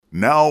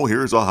Now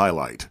here's a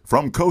highlight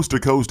from Coast to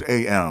Coast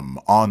AM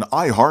on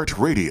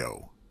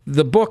iHeartRadio.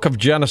 The book of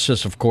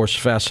Genesis, of course,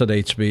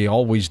 fascinates me.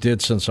 Always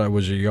did since I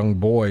was a young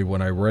boy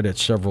when I read it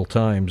several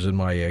times in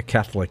my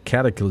Catholic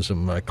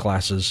catechism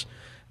classes.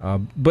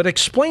 But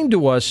explain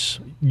to us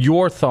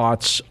your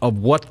thoughts of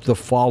what the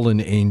fallen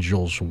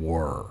angels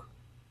were.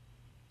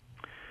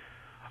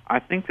 I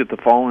think that the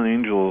fallen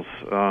angels,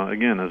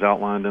 again, as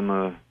outlined in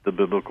the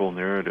biblical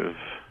narrative,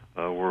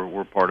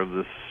 were part of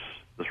this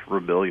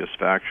rebellious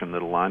faction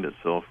that aligned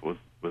itself with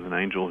an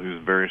angel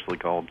who's variously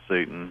called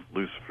Satan,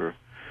 Lucifer,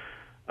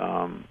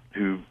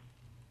 who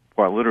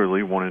quite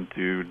literally wanted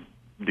to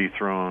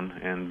dethrone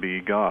and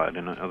be God.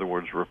 In other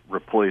words,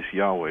 replace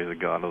Yahweh, the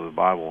God of the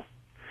Bible.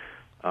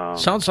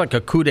 Sounds like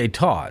a coup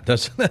d'etat,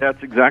 doesn't it?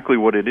 That's exactly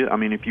what it is. I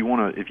mean, if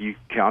you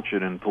couch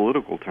it in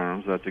political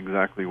terms, that's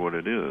exactly what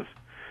it is.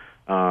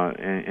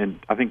 And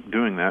I think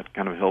doing that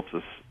kind of helps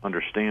us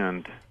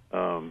understand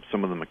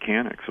some of the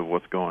mechanics of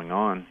what's going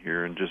on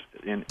here, and just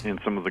in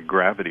some of the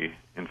gravity,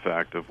 in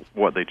fact, of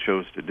what they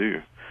chose to do.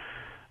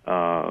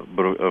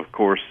 But of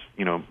course,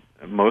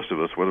 most of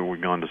us, whether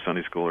we've gone to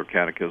Sunday school or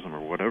catechism or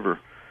whatever,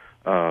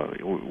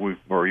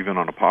 or even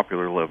on a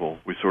popular level,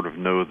 we sort of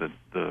know that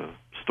the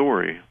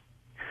story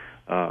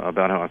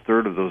about how a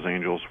third of those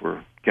angels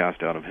were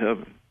cast out of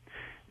heaven,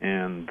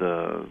 and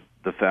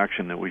the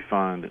faction that we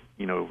find,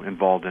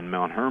 involved in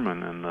Mount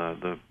Hermon and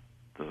the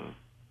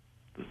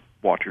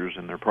Watchers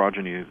and their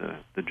progeny,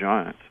 the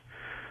giants,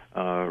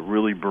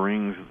 really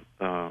brings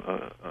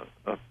a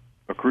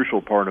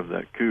crucial part of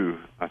that coup,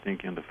 I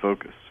think, into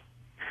focus,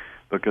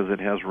 because it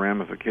has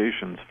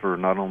ramifications for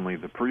not only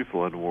the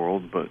pre-flood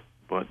world, but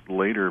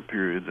later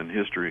periods in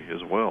history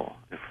as well.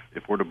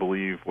 If we're to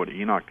believe what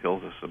Enoch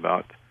tells us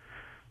about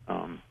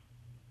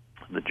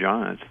the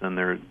giants, then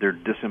they're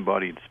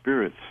disembodied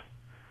spirits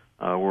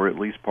were at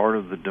least part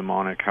of the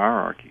demonic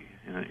hierarchy.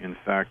 In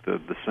fact,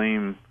 the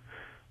same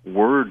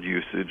word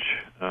usage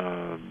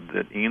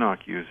that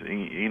Enoch used,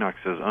 Enoch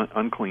says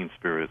unclean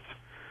spirits,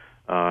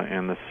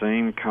 and the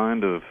same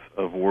kind of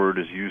word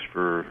is used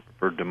for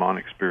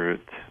demonic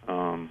spirit.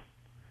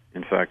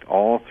 In fact,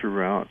 all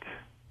throughout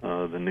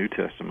the New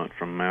Testament,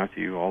 from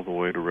Matthew all the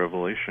way to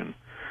Revelation,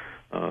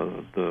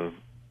 there's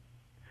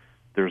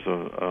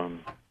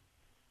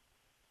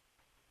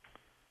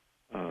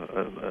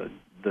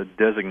the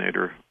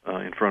designator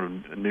in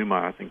front of pneuma.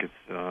 I think it's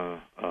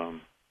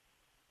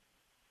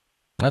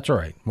that's all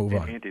right. Move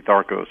on.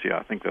 Antitharkos. Yeah,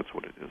 I think that's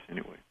what it is.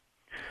 Anyway,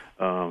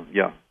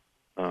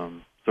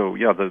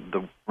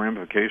 the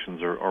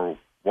ramifications are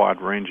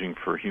wide-ranging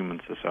for human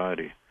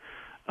society,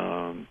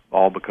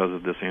 all because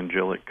of this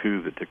angelic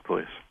coup that took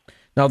place.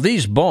 Now,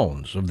 these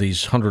bones of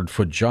these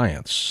 100-foot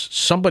giants,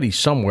 somebody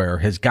somewhere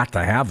has got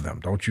to have them,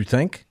 don't you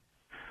think?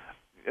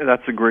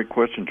 That's a great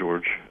question,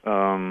 George.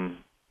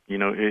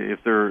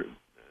 If there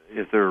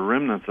are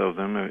remnants of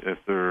them, if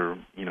they're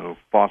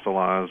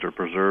fossilized or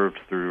preserved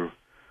through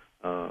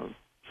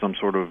some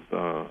sort of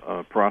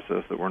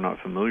process that we're not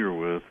familiar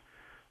with,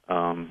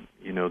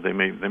 they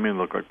may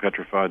look like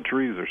petrified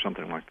trees or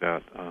something like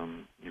that.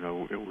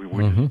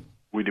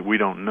 We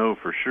don't know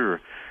for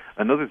sure.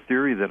 Another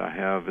theory that I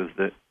have is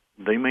that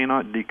they may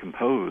not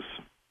decompose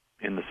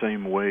in the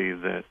same way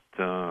that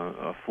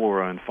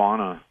flora and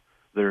fauna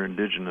that are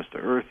indigenous to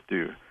Earth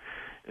do.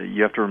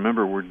 You have to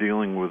remember we're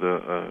dealing with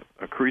a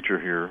creature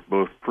here,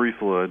 both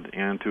pre-flood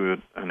and to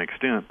an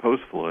extent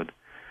post-flood,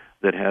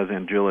 that has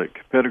angelic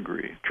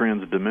pedigree,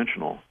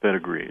 transdimensional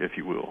pedigree, if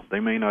you will. They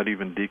may not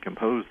even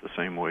decompose the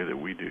same way that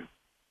we do.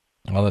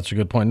 Well, that's a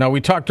good point. Now,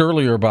 we talked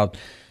earlier about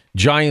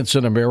giants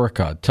in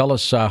America. Tell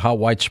us how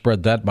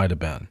widespread that might have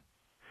been.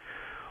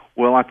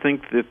 Well, I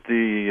think that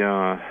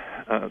the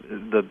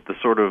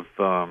sort of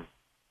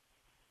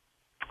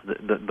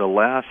the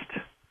last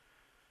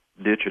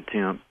ditch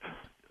attempt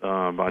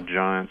by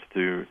giants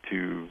to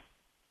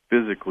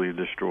physically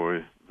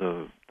destroy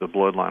the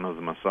bloodline of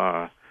the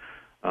Messiah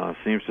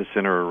seems to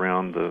center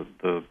around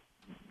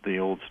the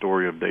old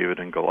story of David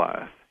and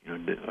Goliath.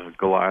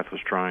 Goliath was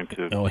trying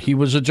to. He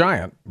was a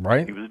giant,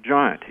 right? He was a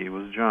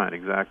giant,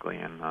 exactly,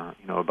 and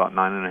about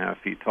 9.5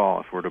 feet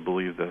tall, if we're to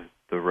believe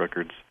the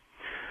records.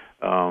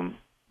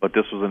 But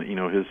this was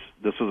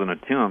an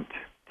attempt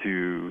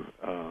to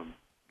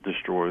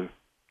destroy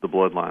the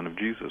bloodline of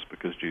Jesus,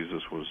 because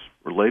Jesus was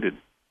related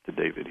to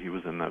David. He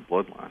was in that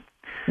bloodline.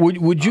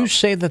 Would you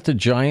say that the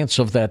giants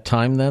of that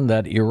time, then,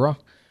 that era,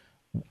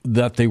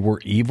 that they were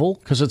evil?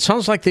 Because it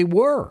sounds like they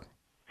were.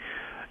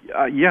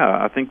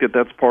 I think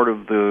that's part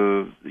of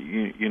the,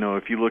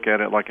 if you look at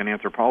it like an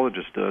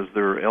anthropologist does,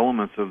 there are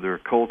elements of their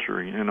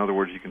culture. In other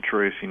words, you can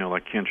trace,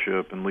 like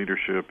kinship and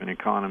leadership and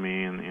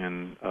economy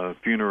and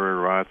funerary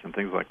rites and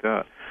things like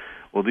that.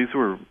 Well, these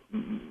were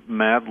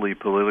madly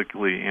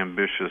politically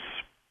ambitious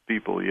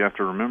people. You have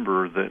to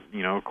remember that,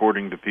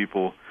 according to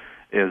people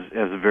as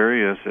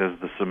various as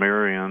the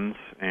Sumerians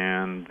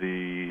and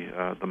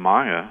the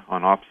Maya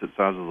on opposite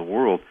sides of the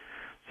world,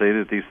 say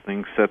that these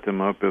things set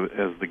them up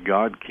as the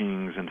god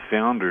kings and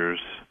founders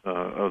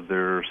of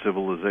their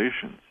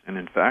civilizations. And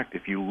in fact,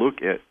 if you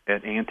look at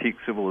antique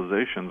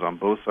civilizations on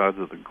both sides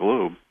of the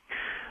globe,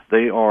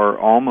 they are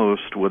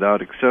almost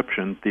without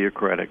exception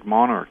theocratic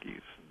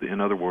monarchies.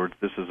 In other words,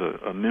 this is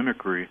a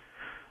mimicry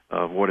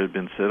of what had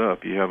been set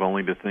up. You have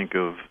only to think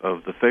of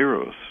the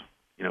pharaohs,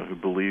 who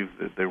believed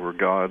that they were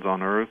gods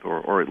on earth,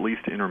 or at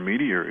least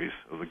intermediaries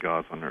of the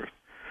gods on earth.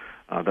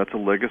 That's a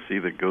legacy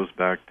that goes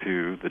back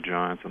to the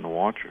giants and the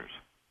watchers.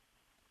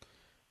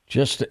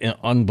 Just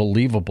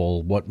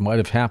unbelievable what might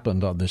have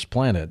happened on this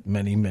planet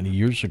many, many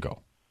years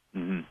ago.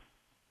 Mm-hmm.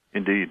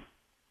 Indeed.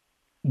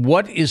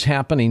 What is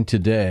happening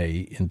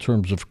today in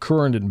terms of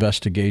current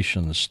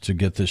investigations to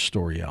get this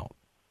story out?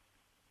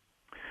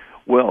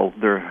 Well,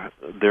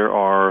 there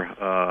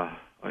are.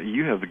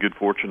 You have the good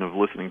fortune of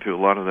listening to a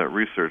lot of that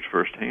research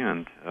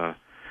firsthand.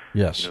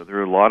 Yes. There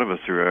are a lot of us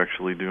who are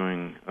actually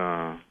doing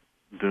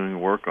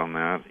work on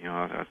that.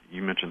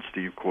 You mentioned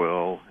Steve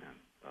Quell and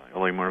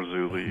L.A.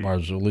 Marzulli.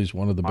 Marzulli's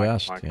one of the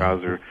best. Mike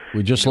Kaiser.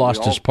 We just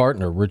lost his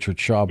partner, Richard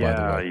Shaw, by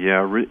the way.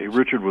 Yeah,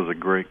 Richard was a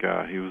great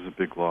guy. He was a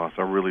big loss.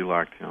 I really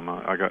liked him.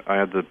 I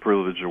had the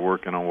privilege of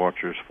working on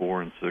Watchers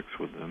 4 and 6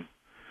 with them.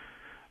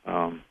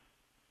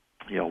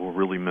 We'll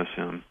really miss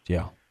him.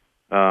 Yeah.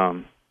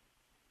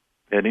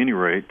 At any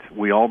rate,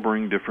 we all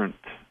bring different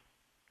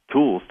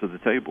tools to the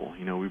table.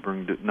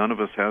 None of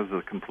us has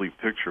the complete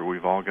picture.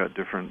 We've all got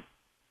different,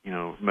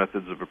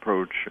 methods of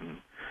approach and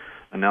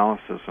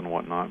analysis and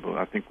whatnot, but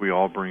I think we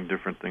all bring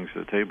different things to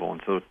the table.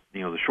 And so,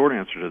 the short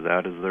answer to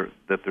that is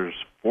that there's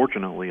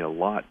fortunately a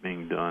lot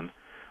being done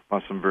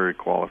by some very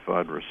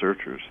qualified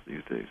researchers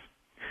these days,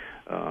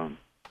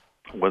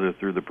 whether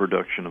through the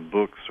production of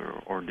books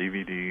or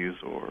DVDs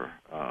or,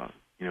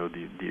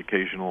 the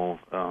occasional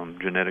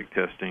genetic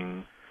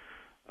testing,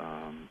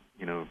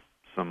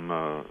 some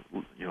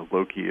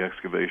low-key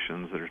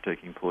excavations that are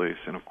taking place,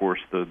 and of course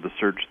the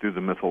search through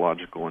the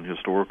mythological and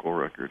historical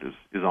record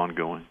is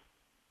ongoing.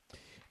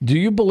 Do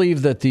you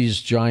believe that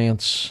these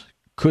giants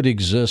could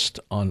exist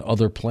on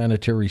other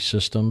planetary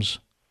systems?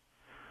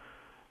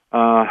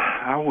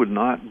 I would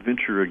not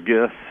venture a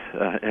guess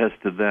as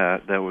to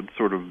that. That would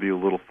sort of be a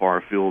little far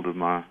afield of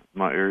my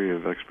area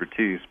of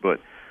expertise, but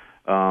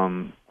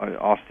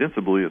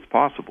ostensibly it's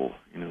possible.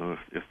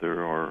 If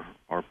there are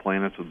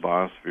planets with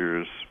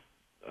biospheres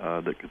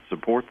that could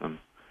support them,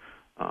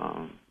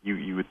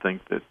 you would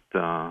think that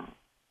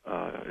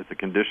if the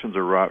conditions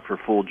are right for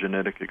full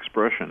genetic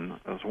expression,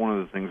 that's one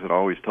of the things that I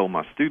always told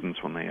my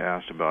students when they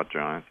asked about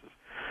giants is,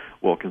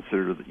 well,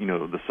 consider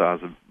the size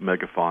of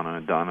megafauna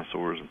and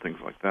dinosaurs and things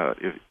like that.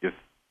 If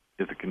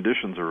the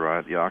conditions are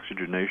right, the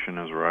oxygenation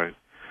is right,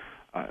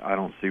 I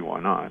don't see why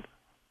not.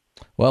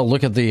 Well,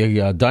 look at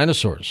the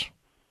dinosaurs.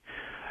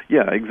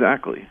 Yeah,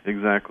 exactly.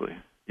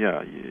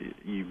 Yeah,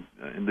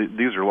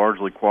 these are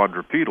largely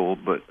quadrupedal,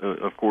 but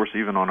of course,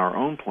 even on our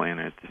own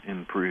planet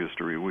in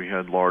prehistory, we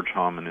had large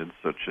hominids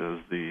such as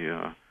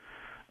the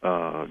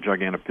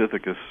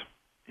Gigantopithecus,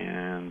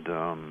 and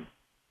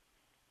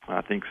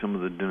I think some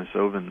of the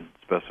Denisovan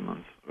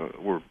specimens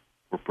were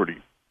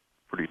pretty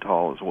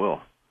tall as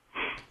well.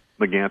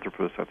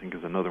 Meganthropus, I think,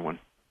 is another one.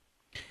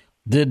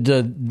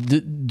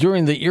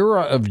 During the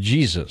era of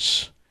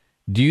Jesus,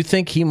 do you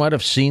think he might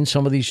have seen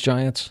some of these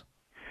giants?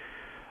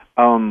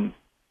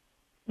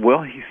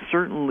 Well, he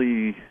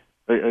certainly,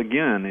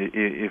 again,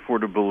 if we're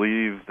to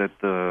believe that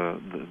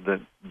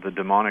the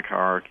demonic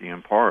hierarchy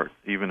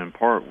even in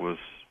part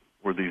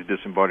were these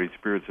disembodied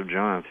spirits of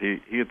giants,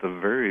 he at the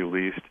very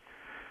least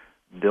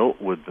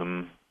dealt with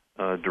them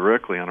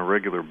directly on a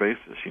regular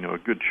basis. A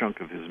good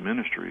chunk of his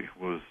ministry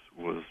was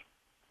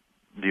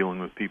dealing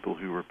with people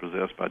who were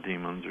possessed by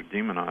demons or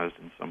demonized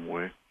in some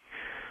way.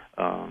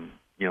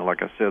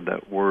 Like I said,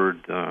 that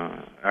word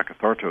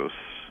akathartos,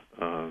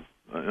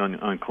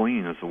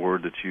 unclean, is the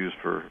word that's used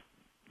for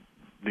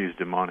these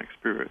demonic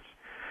spirits.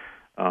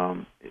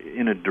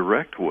 In a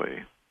direct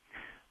way,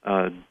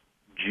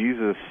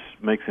 Jesus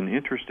makes an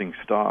interesting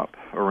stop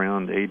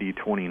around AD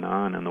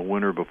 29 in the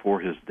winter before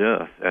his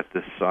death at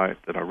this site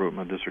that I wrote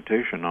my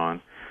dissertation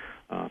on,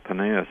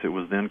 Paneas. It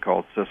was then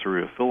called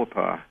Caesarea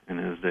Philippi in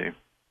his day.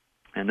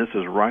 And this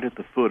is right at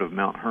the foot of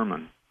Mount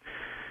Hermon.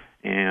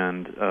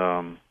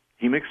 And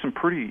he makes some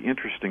pretty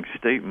interesting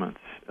statements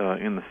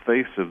in the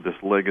face of this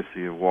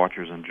legacy of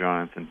watchers and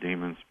giants and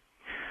demons.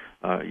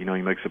 He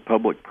makes a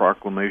public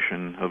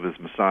proclamation of his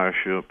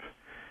messiahship,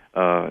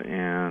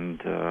 and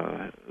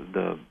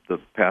the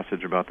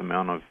passage about the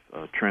Mount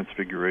of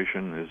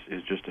Transfiguration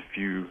is just a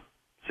few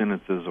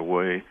sentences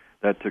away.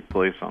 That took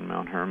place on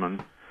Mount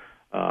Hermon.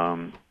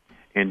 And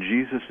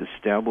Jesus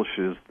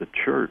establishes the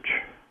church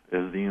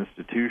as the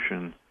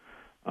institution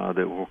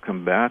that will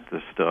combat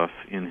this stuff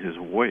in his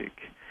wake.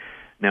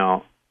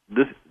 Now,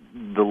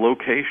 the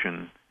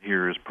location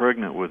here is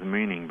pregnant with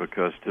meaning,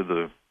 because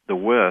to the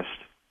west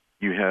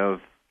you have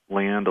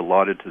land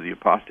allotted to the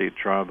apostate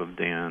tribe of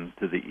Dan.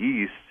 To the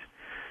east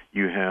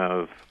you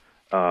have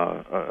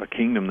a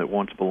kingdom that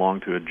once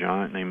belonged to a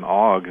giant named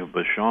Og of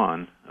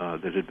Bashan.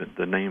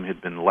 The name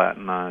had been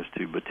Latinized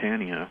to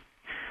Britannia.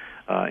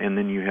 And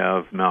then you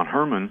have Mount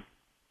Hermon,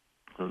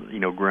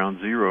 ground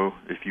zero,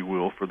 if you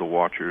will, for the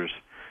watchers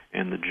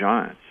and the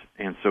giants.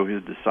 And so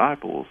his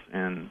disciples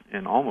and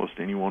almost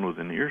anyone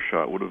within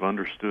earshot would have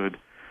understood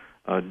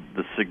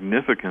the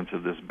significance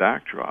of this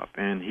backdrop.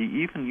 And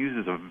he even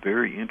uses a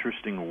very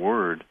interesting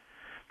word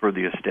for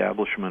the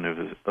establishment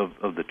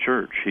of the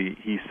church.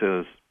 He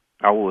says,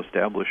 "I will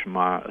establish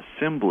my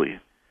assembly,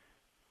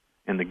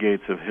 and the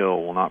gates of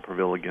hell will not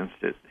prevail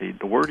against it."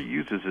 The word he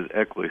uses is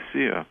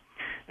ecclesia,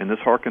 and this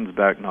harkens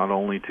back not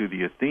only to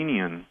the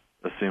Athenian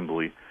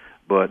assembly,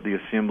 but the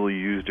assembly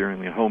used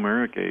during the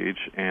Homeric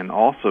age, and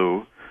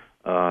also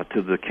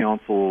to the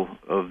council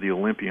of the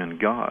Olympian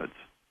gods.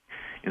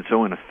 And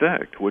so, in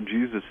effect, what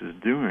Jesus is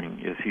doing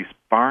is he's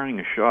firing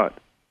a shot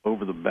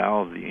over the bow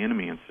of the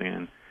enemy and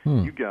saying,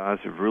 "You guys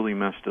have really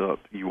messed up,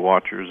 you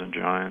watchers and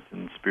giants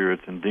and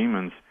spirits and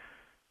demons.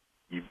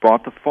 You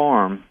bought the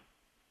farm,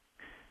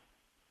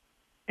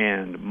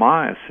 and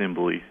my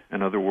assembly,"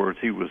 in other words,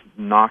 he was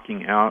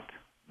knocking out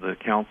the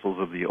councils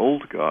of the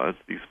old gods,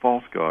 these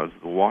false gods,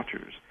 the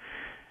watchers,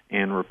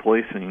 and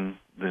replacing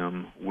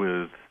them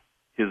with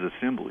his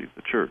assembly,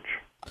 the church.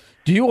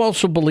 Do you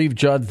also believe,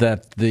 Judd,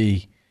 that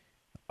the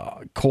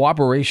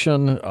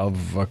corroborating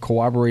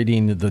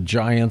the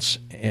giants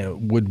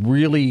would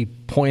really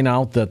point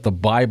out that the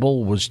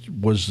Bible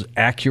was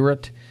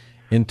accurate?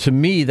 And to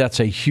me, that's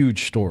a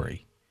huge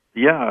story.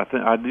 Yeah,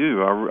 I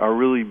do. I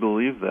really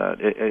believe that.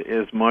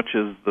 As much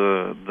as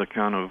the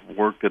kind of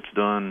work that's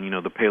done,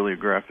 the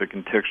paleographic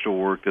and textual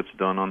work that's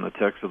done on the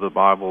text of the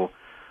Bible,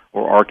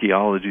 or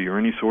archaeology, or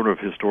any sort of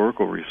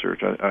historical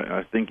research,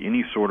 I think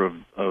any sort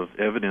of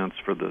evidence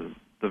for the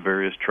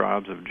various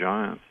tribes of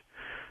giants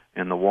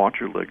and the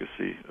Watcher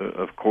legacy,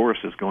 of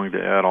course, is going to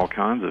add all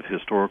kinds of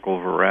historical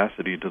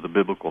veracity to the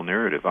biblical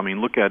narrative. I mean,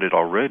 look at it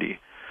already.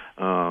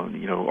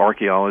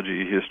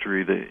 Archaeology,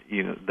 history,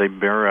 they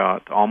bear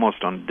out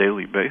almost on a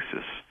daily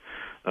basis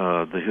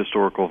the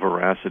historical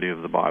veracity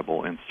of the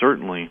Bible, and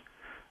certainly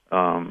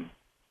the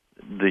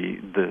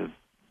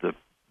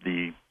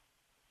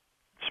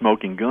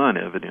smoking gun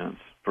evidence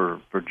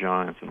for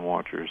giants and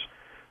watchers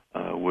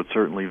would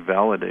certainly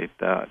validate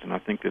that, and I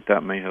think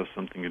that may have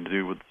something to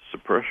do with the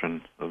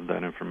suppression of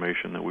that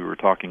information that we were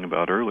talking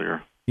about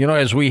earlier.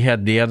 As we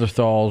had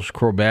Neanderthals,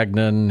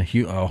 Cro-Magnon,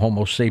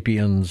 Homo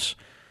sapiens,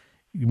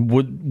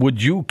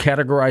 would you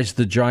categorize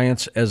the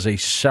giants as a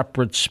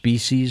separate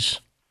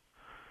species?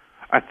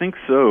 I think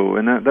so,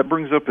 and that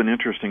brings up an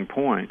interesting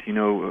point.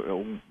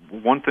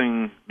 One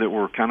thing that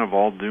we're kind of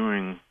all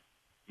doing,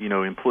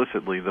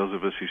 implicitly, those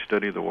of us who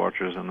study the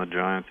Watchers and the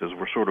giants, is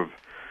we're sort of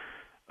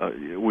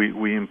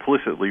we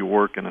implicitly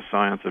work in a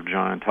science of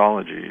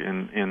giantology,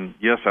 and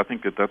yes, I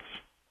think that's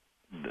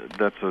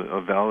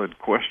a valid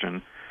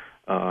question,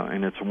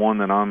 and it's one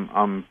that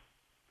I'm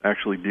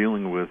actually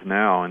dealing with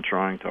now and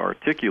trying to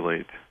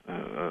articulate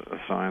a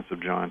science of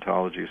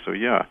giantology. So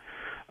yeah,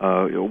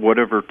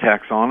 whatever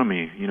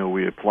taxonomy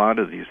we apply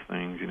to these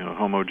things,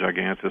 Homo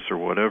gigantus or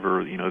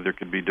whatever, there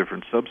could be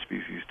different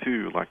subspecies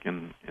too. Like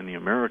in the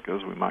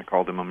Americas, we might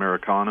call them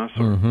Americanus,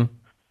 or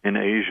in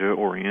Asia,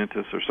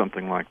 Orientis, or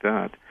something like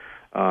that.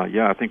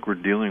 I think we're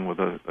dealing with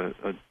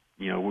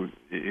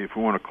if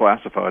we want to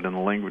classify it in the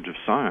language of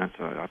science,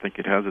 I think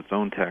it has its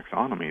own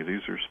taxonomy.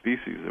 These are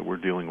species that we're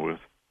dealing with.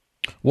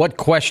 What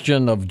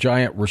question of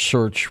giant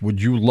research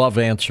would you love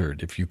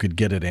answered if you could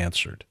get it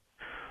answered?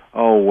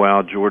 Oh,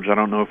 wow, George, I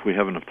don't know if we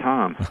have enough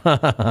time.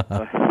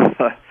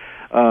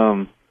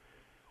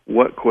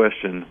 What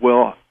question?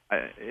 Well,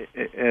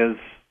 as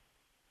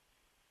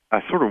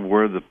I sort of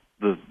wear the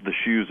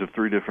shoes of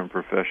three different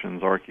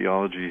professions: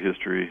 archaeology,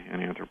 history,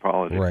 and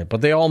anthropology. Right, but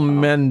they all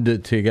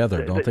mend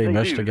together, don't they?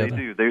 Mesh together?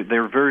 They do.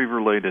 They're very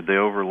related. They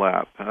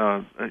overlap.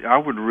 I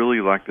would really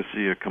like to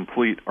see a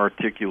complete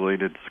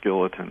articulated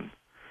skeleton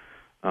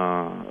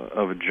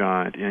of a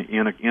giant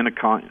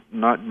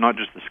not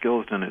just the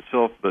skeleton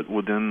itself, but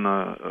within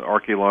the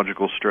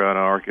archaeological strata,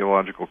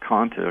 archaeological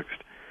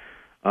context,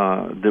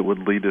 that would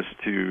lead us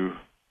to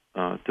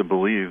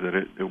believe that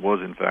it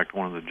was in fact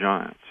one of the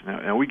giants.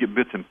 Now we get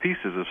bits and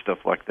pieces of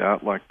stuff like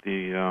that, like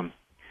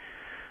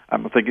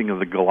I'm thinking of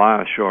the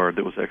Goliath shard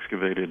that was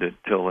excavated at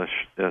Tel es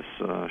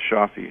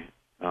Shafi,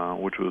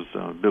 which was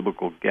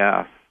biblical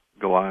Gath,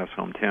 Goliath's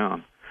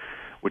hometown,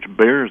 which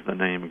bears the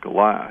name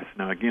Goliath.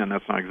 Now again,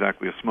 that's not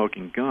exactly a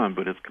smoking gun,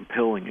 but it's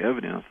compelling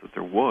evidence that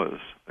there was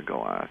a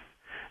Goliath.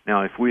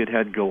 Now if we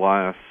had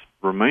Goliath's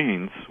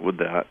remains with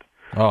that,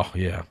 oh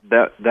yeah,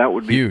 that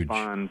would be huge.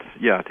 Defined,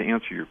 yeah, to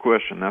answer your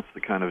question, that's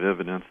the kind of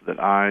evidence that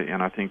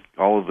I think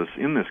all of us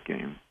in this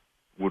game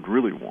would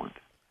really want.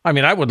 I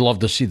mean, I would love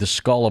to see the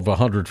skull of a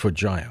 100-foot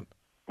giant.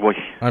 Well,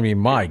 I mean,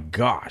 my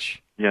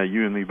gosh. Yeah,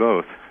 you and me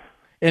both.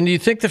 And do you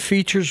think the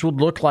features would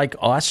look like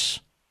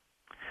us?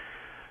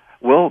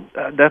 Well,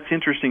 that's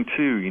interesting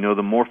too.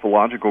 The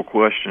morphological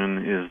question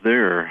is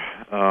there.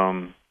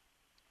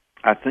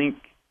 I think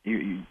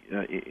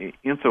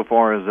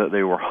insofar as that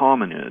they were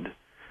hominid,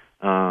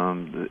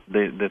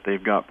 that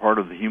they've got part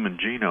of the human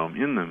genome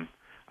in them,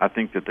 I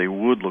think that they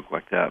would look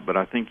like that. But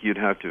I think you'd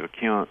have to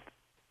account,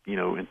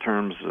 in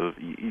terms of,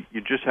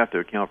 you just have to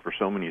account for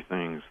so many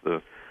things.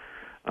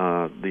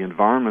 the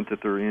environment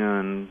that they're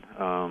in,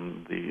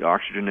 the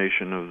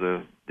oxygenation of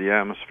the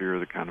atmosphere,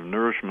 the kind of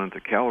nourishment, the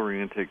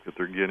calorie intake that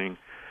they're getting,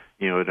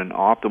 at an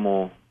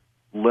optimal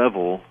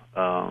level.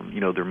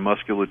 Their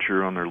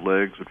musculature on their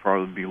legs would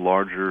probably be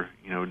larger,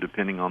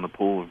 depending on the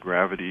pull of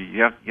gravity.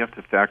 You have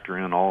to factor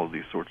in all of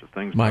these sorts of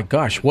things. My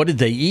gosh, what did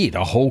they eat?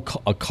 A whole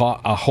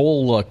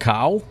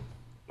cow?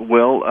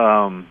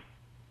 Well,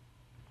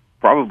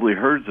 probably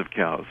herds of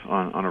cows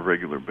on a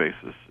regular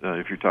basis,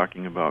 if you're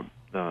talking about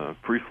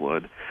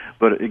pre-flood.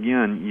 But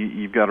again,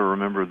 you've got to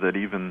remember that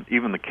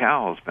even the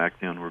cows back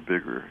then were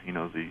bigger.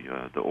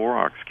 The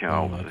aurochs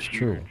cow was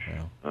huge,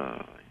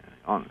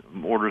 on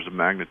orders of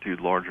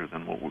magnitude larger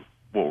than what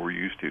we're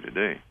used to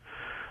today.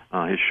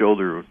 His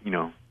shoulder,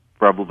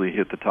 probably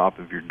hit the top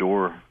of your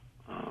door,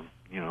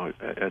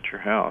 at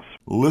your house.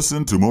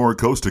 Listen to more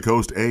Coast to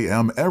Coast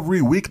AM every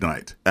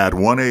weeknight at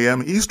 1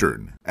 a.m.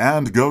 Eastern,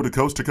 and go to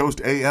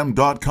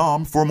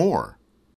coasttocoastam.com for more.